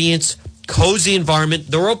ingredients, cozy environment.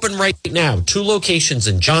 They're open right now. 2 locations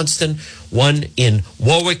in Johnston, one in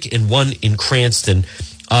Warwick and one in Cranston.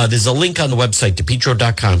 There's a link on the website,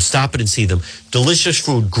 DePetro.com. Stop it and see them. Delicious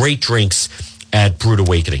food, great drinks at Brewed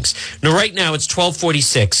Awakenings. Now, right now, it's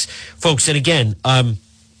 12:46. Folks, and again,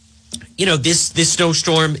 this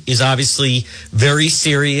snowstorm is obviously very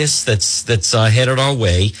serious. That's headed our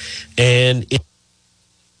way. And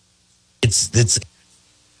it's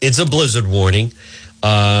a blizzard warning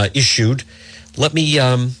issued. Let me,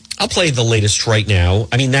 I'll play the latest right now.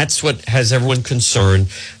 I mean, that's what has everyone concerned.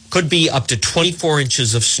 Could be up to 24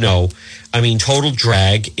 inches of snow. I mean, total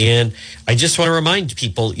drag. And I just want to remind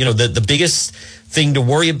people, the biggest thing to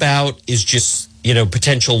worry about is just,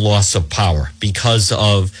 potential loss of power because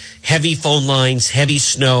of heavy phone lines, heavy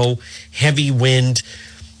snow, heavy wind,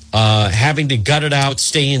 having to gut it out,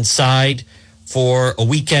 stay inside for a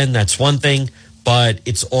weekend. That's one thing, but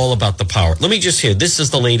it's all about the power. Let me just hear. This is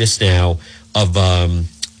the latest now of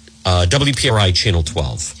WPRI Channel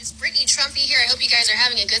 12. Brittany Trumpy here. I hope you guys are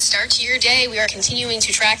having a good start to your day. We are continuing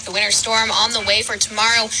to track the winter storm on the way for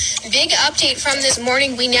tomorrow. Big update from this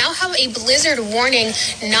morning. We now have a blizzard warning,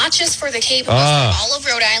 not just for the Cape, but for all of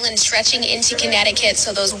Rhode Island, stretching into Connecticut.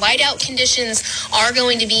 So those whiteout conditions are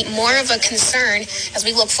going to be more of a concern as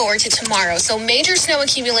we look forward to tomorrow. So major snow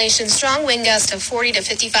accumulation, strong wind gusts of 40 to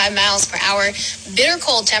 55 miles per hour, bitter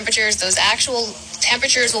cold temperatures, those actual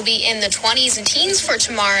Temperatures will be in the 20s and teens for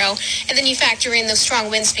tomorrow. And then you factor in those strong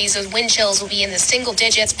wind speeds. Those wind chills will be in the single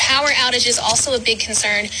digits. Power outages also a big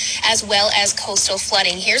concern, as well as coastal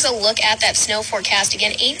flooding. Here's a look at that snow forecast.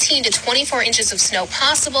 Again, 18 to 24 inches of snow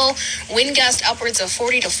possible. Wind gust upwards of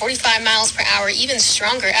 40 to 45 miles per hour, even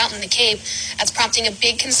stronger out in the Cape. That's prompting a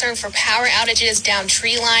big concern for power outages, down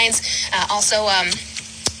tree lines. Also,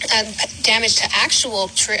 damage to actual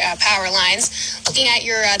power lines. Looking at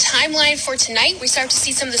your timeline for tonight, we start to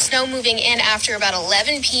see some of the snow moving in after about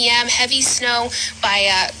 11 p.m. Heavy snow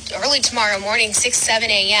by early tomorrow morning, 6, 7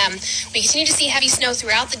 a.m. We continue to see heavy snow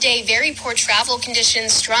throughout the day, very poor travel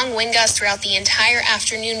conditions, strong wind gusts throughout the entire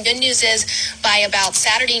afternoon. Good news is by about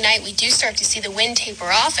Saturday night, we do start to see the wind taper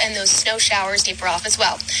off and those snow showers taper off as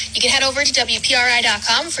well. You can head over to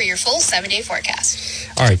WPRI.com for your full 7-day forecast.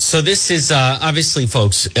 All right, so this is obviously,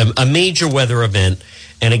 folks, a major weather event.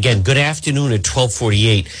 And again, good afternoon at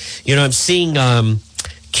 12:48. You know, I'm seeing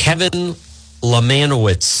Kevin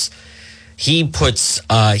Lamanowitz.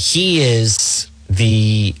 He is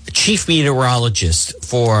the chief meteorologist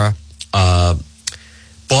for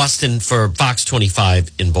Boston, for Fox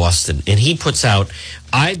 25 in Boston. And he puts out,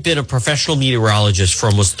 I've been a professional meteorologist for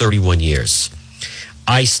almost 31 years.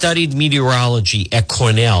 I studied meteorology at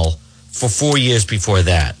Cornell for 4 years before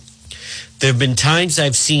that. There have been times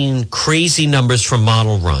I've seen crazy numbers from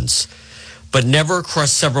model runs, but never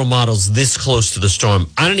across several models this close to the storm.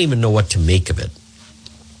 I don't even know what to make of it.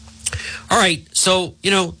 All right, so, you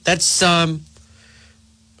know, that's a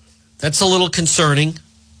little concerning.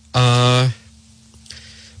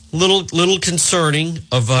 Little concerning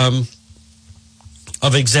of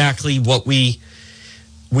exactly what we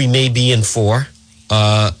may be in for.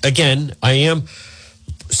 Again, I am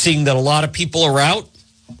seeing that a lot of people are out.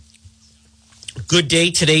 Good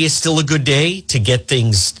day. Today is still a good day to get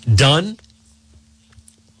things done.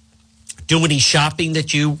 Do any shopping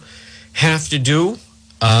that you have to do.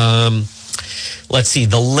 Let's see.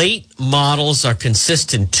 The late models are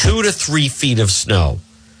consistent 2 to 3 feet of snow.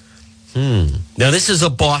 Now, this is a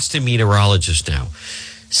Boston meteorologist now.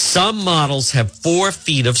 Some models have 4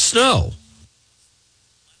 feet of snow.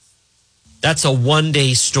 That's a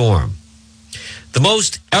one-day storm. The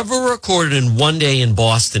most ever recorded in one day in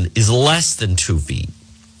Boston is less than 2 feet.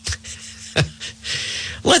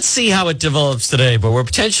 Let's see how it develops today, but we're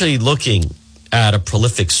potentially looking at a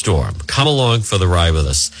prolific storm. Come along for the ride with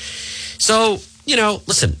us. So, you know,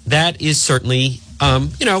 listen, that is certainly, a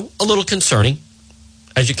little concerning,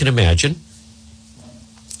 as you can imagine.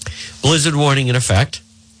 Blizzard warning in effect.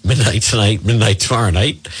 Midnight tonight, midnight tomorrow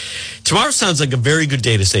night. Tomorrow sounds like a very good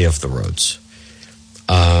day to stay off the roads.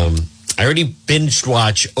 I already binged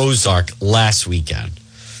watched Ozark last weekend.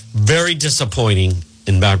 Very disappointing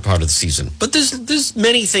in that part of the season. But there's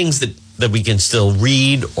many things that we can still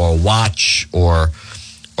read or watch or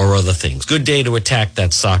other things. Good day to attack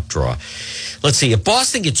that sock drawer. Let's see. If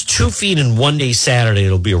Boston gets 2 feet in one day Saturday,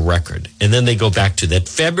 it'll be a record. And then they go back to that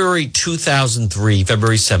February 2003,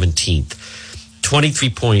 February 17th,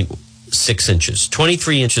 23.6 inches,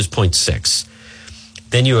 23 inches, 0.6.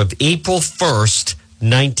 Then you have April 1st,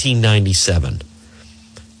 1997.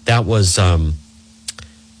 That was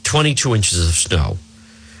 22 inches of snow.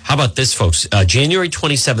 How about this, folks? January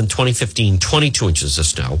 27, 2015, 22 inches of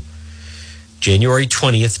snow. January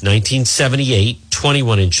 20th, 1978,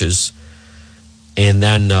 21 inches. And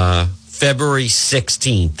then February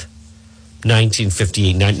 16th,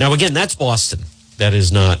 1958. Now, again, that's Boston. That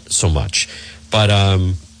is not so much. But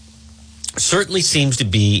certainly seems to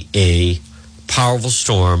be a powerful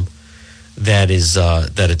storm that it's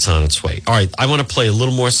on its way. All right, I want to play a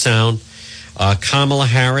little more sound. Kamala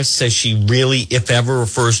Harris says she really, if ever,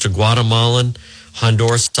 refers to Guatemalan,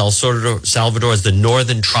 Honduras, El Salvador as the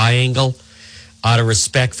Northern Triangle out of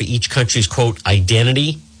respect for each country's, quote,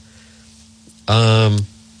 identity.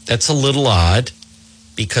 That's a little odd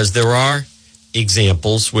because there are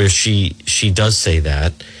examples where she does say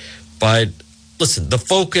that. But listen, the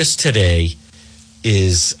focus today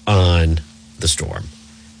is on the storm.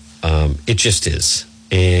 It just is.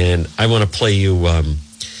 And I want to play you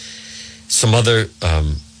some other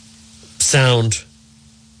sound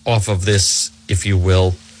off of this, if you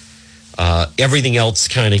will. Everything else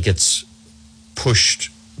kind of gets pushed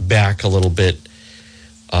back a little bit.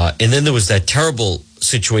 And then there was that terrible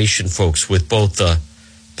situation, folks, with both the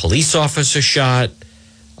police officer shot,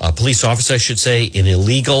 police officer, I should say, an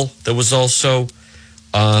illegal that was also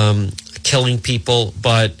killing people.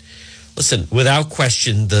 But listen, without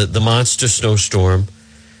question, the monster snowstorm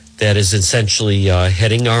that is essentially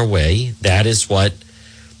heading our way, that is what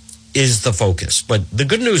is the focus. But the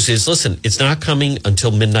good news is, listen, it's not coming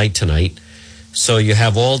until midnight tonight. So you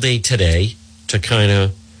have all day today to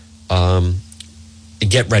kind of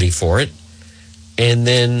get ready for it. And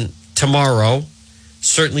then tomorrow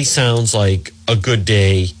certainly sounds like a good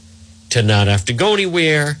day to not have to go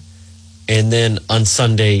anywhere. And then on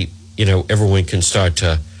Sunday, everyone can start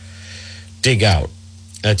to dig out.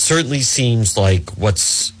 It certainly seems like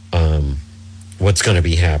what's going to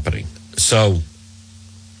be happening. So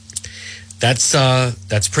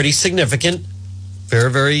that's pretty significant,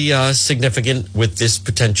 very, very significant with this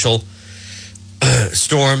potential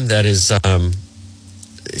storm that is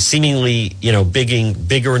seemingly,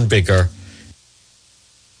 bigger and bigger.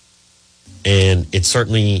 And it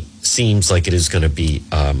certainly seems like it is going to be,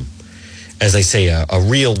 as I say, a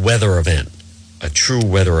real weather event, a true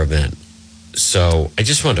weather event. So I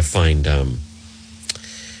just want to find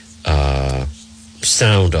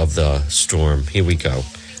sound of the storm. Here we go.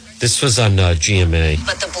 This was on GMA.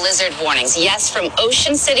 But the blizzard warnings, yes, from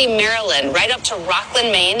Ocean City, Maryland, right up to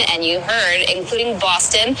Rockland, Maine, and you heard, including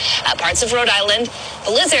Boston, parts of Rhode Island.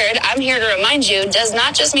 Blizzard, I'm here to remind you, does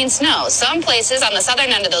not just mean snow. Some places on the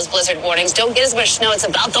southern end of those blizzard warnings don't get as much snow. It's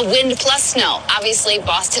about the wind plus snow. Obviously,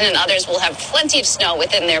 Boston and others will have plenty of snow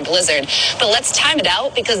within their blizzard. But let's time it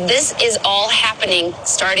out because this is all happening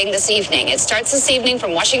starting this evening. It starts this evening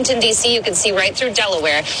from Washington, D.C. You can see right through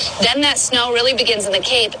Delaware. Then that snow really begins in the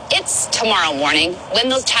Cape. It's tomorrow morning when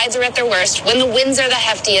those tides are at their worst, when the winds are the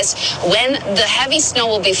heftiest, when the heavy snow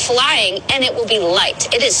will be flying and it will be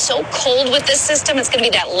light. It is so cold with this system. It's going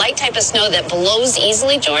to be that light type of snow that blows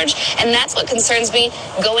easily, George. And that's what concerns me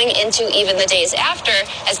going into even the days after.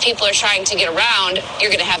 As people are trying to get around,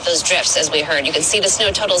 you're going to have those drifts, as we heard. You can see the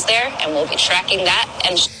snow totals there, and we'll be tracking that.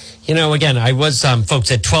 And again, I was,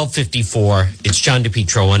 folks, at 12:54. It's John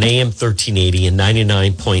DePetro on AM 1380 and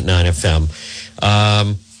 99.9 FM.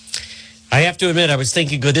 I have to admit, I was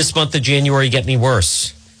thinking, could this month of January get any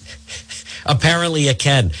worse? Apparently it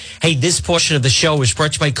can. Hey, this portion of the show is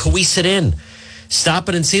brought to you by Coesit Inn. Stop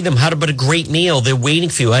in and see them. How about a great meal? They're waiting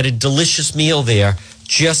for you. I had a delicious meal there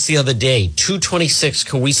just the other day. 226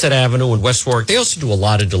 Coesit Avenue in West Warwick. They also do a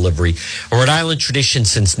lot of delivery. A Rhode Island tradition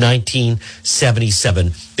since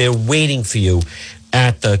 1977. They're waiting for you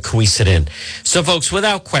at the Coesit Inn. So, folks,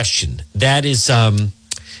 without question, that is...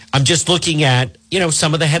 I'm just looking at,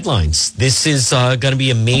 some of the headlines. This is going to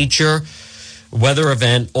be a major weather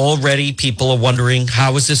event. Already people are wondering,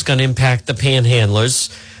 how is this going to impact the panhandlers?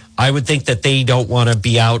 I would think that they don't want to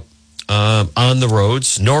be out on the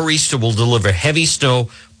roads. Nor'easter will deliver heavy snow,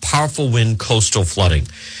 powerful wind, coastal flooding.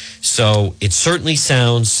 So it certainly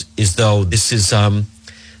sounds as though this is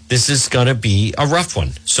going to be a rough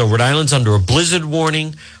one. So Rhode Island's under a blizzard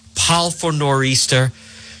warning, powerful nor'easter,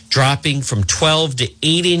 dropping from 12 to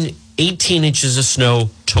 18 inches of snow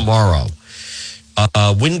tomorrow.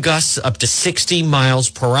 Wind gusts up to 60 miles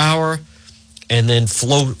per hour, and then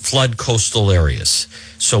flood coastal areas.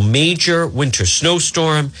 So major winter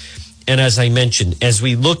snowstorm. And as I mentioned, as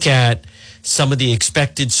we look at some of the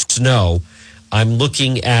expected snow, I'm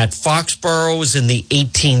looking at Foxborough is in the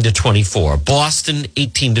 18 to 24. Boston,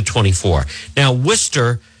 18 to 24. Now,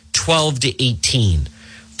 Worcester, 12 to 18.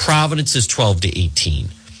 Providence is 12 to 18.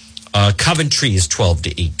 Coventry is 12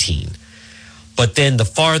 to 18. But then the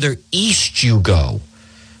farther east you go,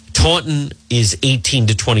 Taunton is 18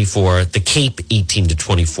 to 24, the Cape 18 to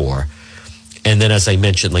 24. And then, as I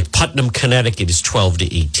mentioned, like Putnam, Connecticut is 12 to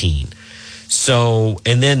 18. So,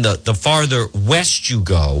 and then the farther west you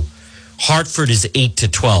go, Hartford is 8 to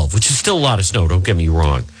 12, which is still a lot of snow, don't get me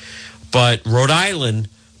wrong. But Rhode Island,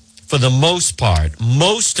 for the most part,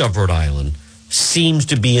 most of Rhode Island seems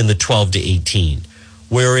to be in the 12 to 18.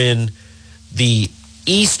 We're in the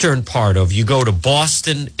eastern part of, you go to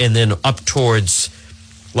Boston and then up towards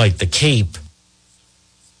like the Cape,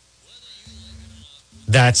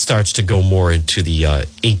 that starts to go more into the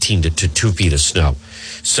 18 to 2 feet of snow.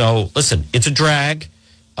 So listen, it's a drag.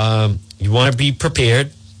 You want to be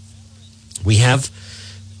prepared. We have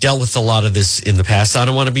dealt with a lot of this in the past. I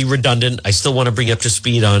don't want to be redundant. I still want to bring up to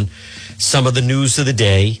speed on some of the news of the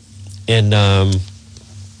day.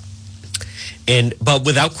 But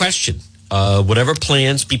without question, whatever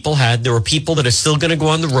plans people had, there were people that are still going to go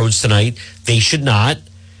on the roads tonight. They should not.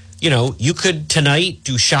 You could tonight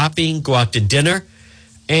do shopping, go out to dinner,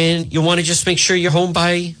 and you want to just make sure you're home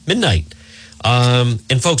by midnight.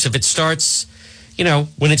 And folks, if it starts,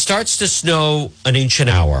 when it starts to snow an inch an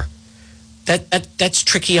hour, that's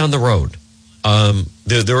tricky on the road.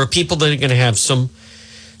 There are people that are going to have some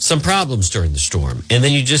problems during the storm, and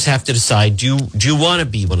then you just have to decide: do you want to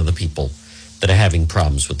be one of the people that are having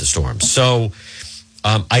problems with the storm? So,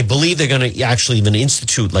 I believe they're going to actually even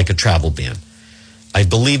institute like a travel ban. I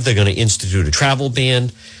believe they're going to institute a travel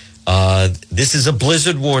ban. This is a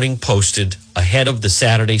blizzard warning posted ahead of the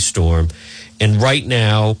Saturday storm. And right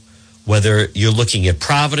now, whether you're looking at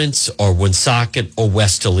Providence or Woonsocket or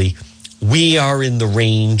Westerly, we are in the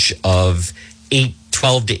range of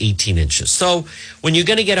 12 to 18 inches. So when you're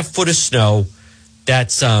going to get a foot of snow,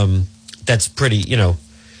 that's pretty,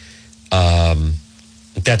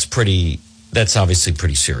 that's obviously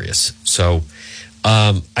pretty serious. So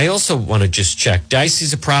I also want to just check.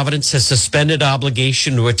 Diocese of Providence has suspended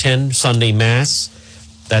obligation to attend Sunday Mass.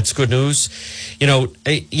 That's good news.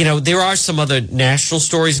 There are some other national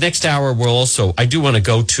stories. Next hour, I do want to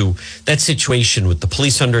go to that situation with the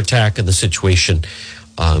police under attack and the situation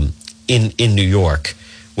in New York,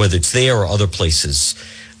 whether it's there or other places.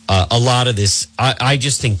 A lot of this, I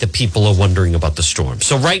just think that people are wondering about the storm.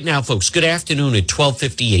 So right now, folks, good afternoon at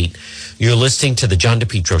 12:58. You're listening to the John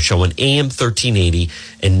DePetro Show on AM 1380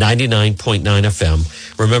 and 99.9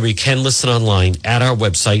 FM. Remember, you can listen online at our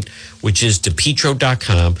website, which is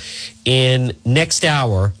DePetro.com. And next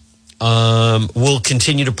hour, we'll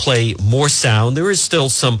continue to play more sound. There is still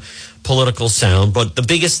some political sound, but the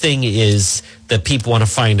biggest thing is that people want to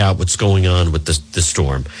find out what's going on with the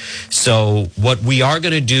storm. So what we are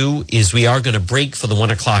going to do is we are going to break for the 1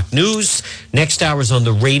 o'clock news. Next hour is on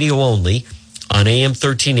the radio only on AM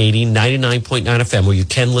 1380, 99.9 FM, where you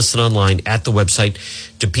can listen online at the website,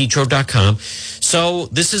 DePetro.com. So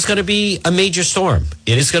this is going to be a major storm.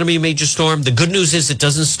 It is going to be a major storm. The good news is it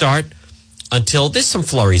doesn't start until there's some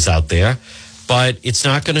flurries out there, but it's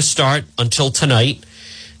not going to start until tonight.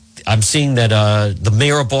 I'm seeing that the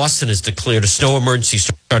mayor of Boston has declared a snow emergency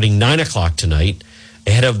starting 9 o'clock tonight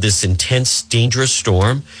ahead of this intense, dangerous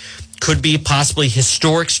storm. Could be possibly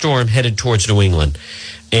historic storm headed towards New England.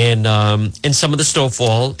 And some of the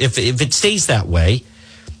snowfall, if it stays that way,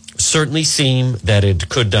 certainly seem that it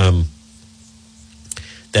could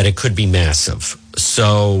be massive.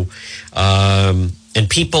 So, and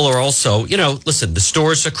people are also, listen, the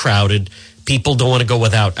stores are crowded. People don't want to go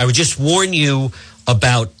without. I would just warn you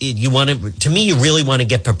about it. You really want to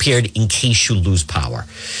get prepared in case you lose power.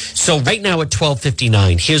 So right now at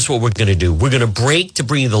 12:59, here's what we're going to do. We're going to break to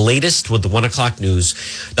bring you the latest with the 1 o'clock news.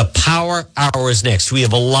 The Power Hour is next. We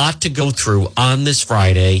have a lot to go through on this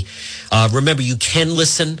Friday. Remember, you can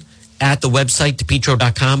listen at the website,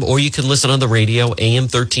 DePetro.com, or you can listen on the radio, AM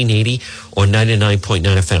 1380 or 99.9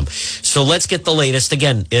 FM. So let's get the latest.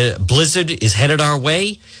 Again, blizzard is headed our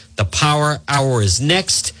way. The Power Hour is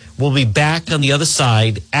next. We'll be back on the other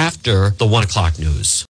side after the 1 o'clock news.